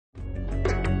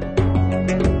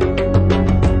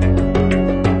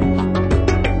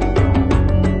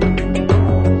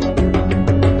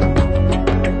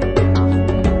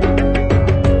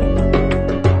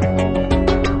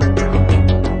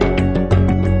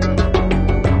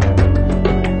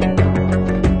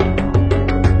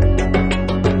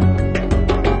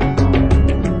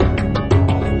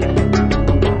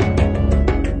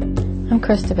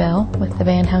Christabel with the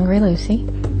band Hungry Lucy,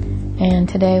 and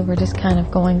today we're just kind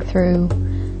of going through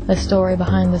the story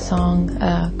behind the song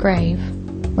Grave,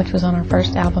 which was on our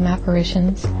first album,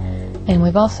 Apparitions, and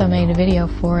we've also made a video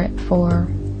for it for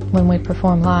when we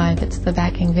perform live. It's the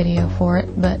backing video for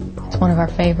it, but it's one of our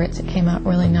favorites. It came out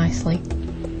really nicely,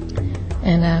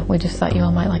 and we just thought you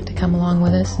all might like to come along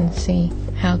with us and see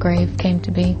how Grave came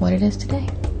to be what it is today.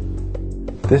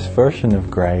 This version of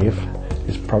Grave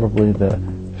is probably the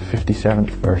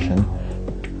 57th version.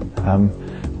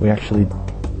 We actually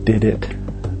did it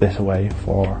this way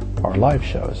for our live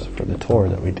shows, for the tour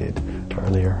that we did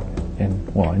earlier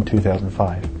in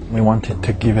 2005. We wanted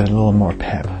to give it a little more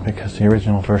pep because the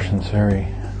original version's very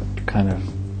kind of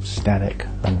static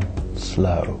and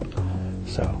slow.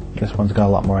 So this one's got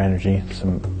a lot more energy,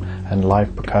 and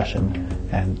live percussion,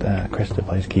 and Krista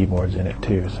plays keyboards in it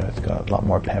too, so it's got a lot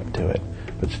more pep to it,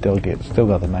 but still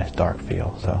got a nice dark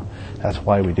feel. So that's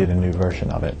why we did a new version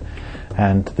of it.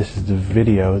 And this is the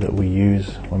video that we use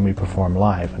when we perform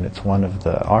live, and it's one of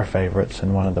our favorites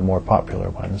and one of the more popular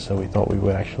ones, so we thought we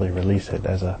would actually release it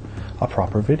as a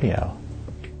proper video.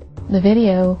 The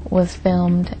video was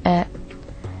filmed at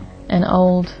an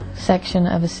old section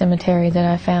of a cemetery that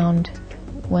I found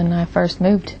when I first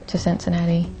moved to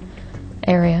Cincinnati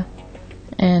area,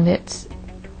 and it's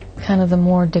kind of the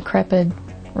more decrepit,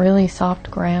 really soft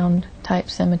ground type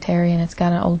cemetery, and it's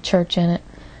got an old church in it,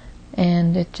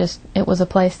 and it was a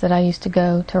place that I used to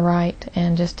go to write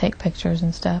and just take pictures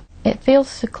and stuff. It feels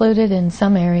secluded in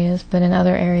some areas, but in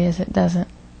other areas it doesn't.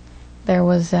 There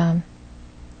was a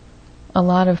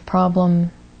lot of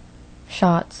problem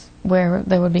shots where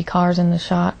there would be cars in the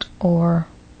shot, or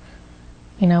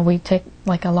we'd take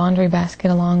like a laundry basket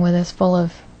along with us full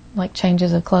of like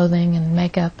changes of clothing and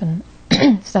makeup and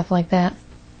stuff like that.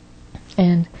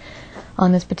 And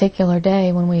on this particular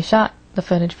day when we shot the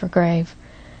footage for Grave,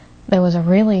 there was a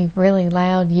really, really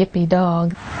loud yippy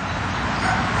dog.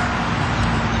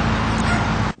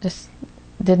 Just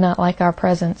did not like our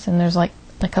presence, and there's like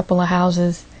a couple of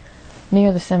houses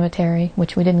near the cemetery,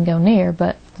 which we didn't go near,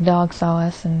 but the dog saw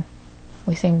us and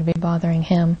we seemed to be bothering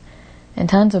him. And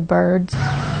tons of birds,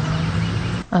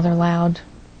 other loud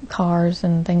cars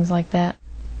and things like that.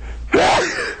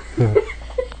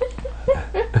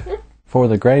 For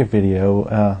the Grave video,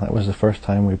 that was the first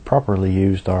time we properly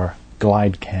used our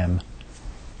glide cam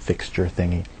fixture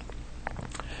thingy.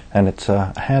 And it's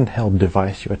a handheld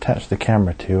device you attach the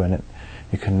camera to, and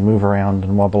you can move around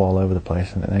and wobble all over the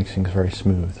place, and it makes things very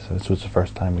smooth. So this was the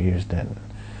first time we used it.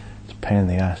 It's a pain in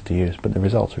the ass to use, but the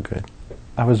results are good.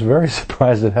 I was very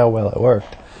surprised at how well it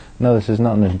worked. No, this is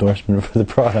not an endorsement for the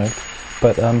product,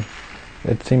 but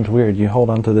it seems weird. You hold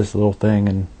onto this little thing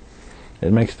and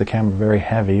it makes the camera very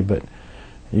heavy, but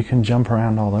you can jump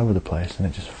around all over the place and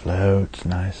it just floats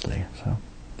nicely. So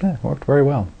yeah, it worked very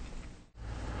well.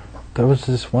 There was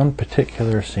this one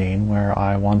particular scene where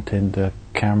I wanted the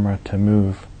camera to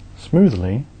move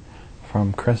smoothly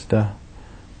from Krista,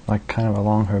 like kind of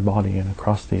along her body and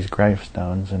across these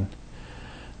gravestones, and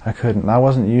I couldn't. I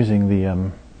wasn't using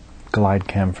the glide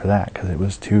cam for that because it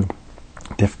was too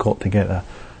difficult to get a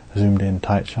zoomed in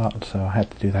tight shot, so I had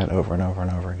to do that over and over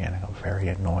and over again. It got very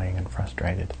annoying and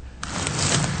frustrated.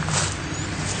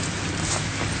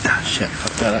 Ah, shit,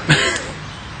 fuck that up.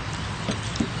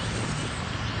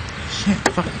 Shit,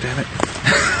 fuck, damn it.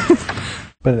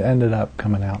 But it ended up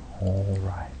coming out all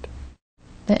right.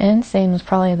 The end scene was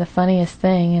probably the funniest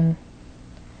thing,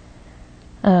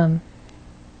 and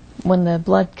when the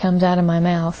blood comes out of my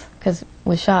mouth, because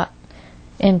we shot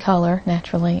in color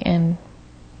naturally, and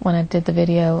when I did the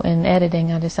video in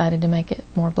editing I decided to make it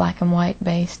more black and white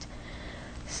based,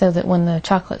 so that when the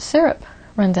chocolate syrup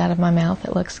runs out of my mouth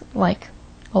it looks like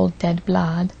old dead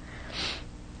blood.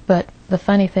 But the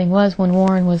funny thing was, when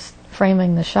Warren was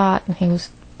framing the shot and he was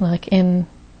like in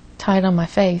tight on my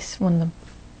face when the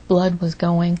blood was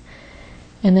going,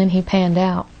 and then he panned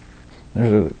out.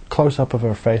 There's a close-up of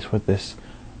her face with this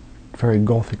very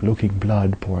gothic looking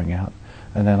blood pouring out,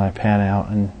 and then I pan out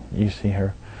and you see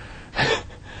her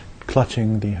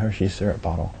clutching the Hershey syrup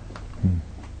bottle.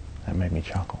 That made me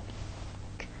chuckle.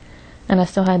 And I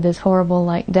still had this horrible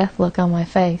like death look on my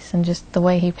face, and just the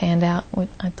way he panned out,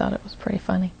 I thought it was pretty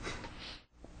funny.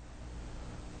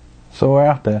 So we're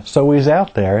out there. So we's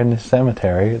out there in this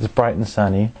cemetery. It's bright and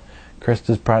sunny.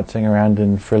 Krista's prancing around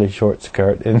in a frilly short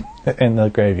skirt in the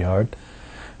graveyard,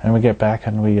 and we get back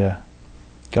and we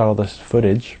got all this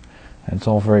footage, and it's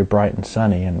all very bright and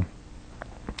sunny, and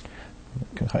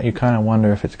you kind of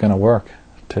wonder if it's going to work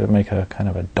to make a kind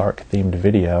of a dark themed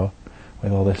video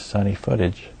with all this sunny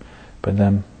footage. But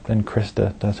then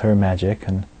Krista does her magic,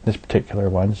 and this particular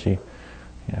one, she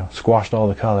squashed all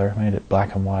the color, made it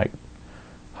black and white,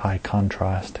 high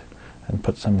contrast, and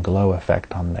put some glow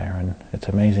effect on there. And it's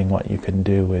amazing what you can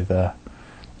do with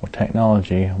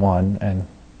technology, one, and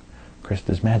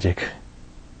Krista's magic,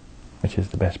 which is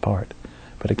the best part.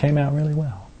 But it came out really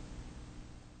well.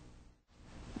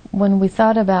 When we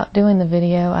thought about doing the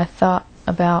video, I thought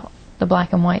about the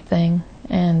black and white thing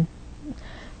and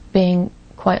being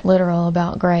quite literal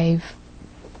about grave.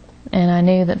 And I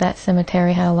knew that that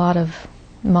cemetery had a lot of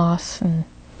moss, and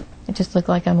it just looked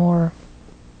like a more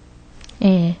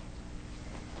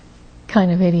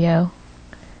kind of video,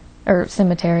 or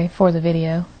cemetery for the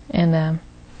video. And I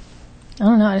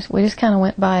don't know, we just kind of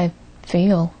went by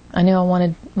feel. I knew I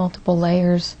wanted multiple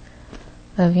layers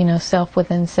of, self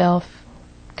within self,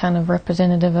 kind of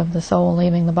representative of the soul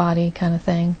leaving the body kind of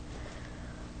thing.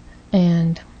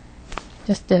 And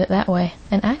just did it that way.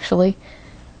 And actually,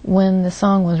 when the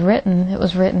song was written, it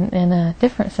was written in a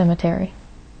different cemetery.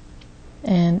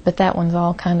 But that one's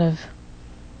all kind of,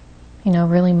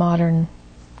 really modern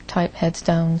type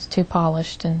headstones, too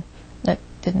polished, and that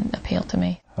didn't appeal to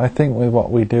me. I think with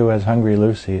what we do as Hungry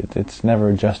Lucy, it's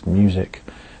never just music.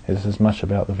 It's as much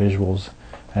about the visuals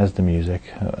as the music,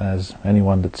 as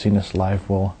anyone that's seen us live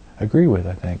will agree with,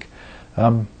 I think.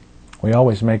 We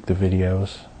always make the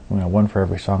videos, one for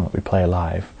every song that we play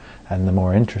live, and the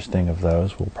more interesting of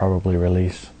those we'll probably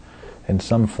release in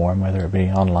some form, whether it be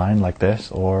online like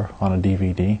this or on a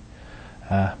DVD.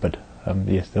 But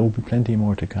yes, there will be plenty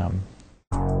more to come.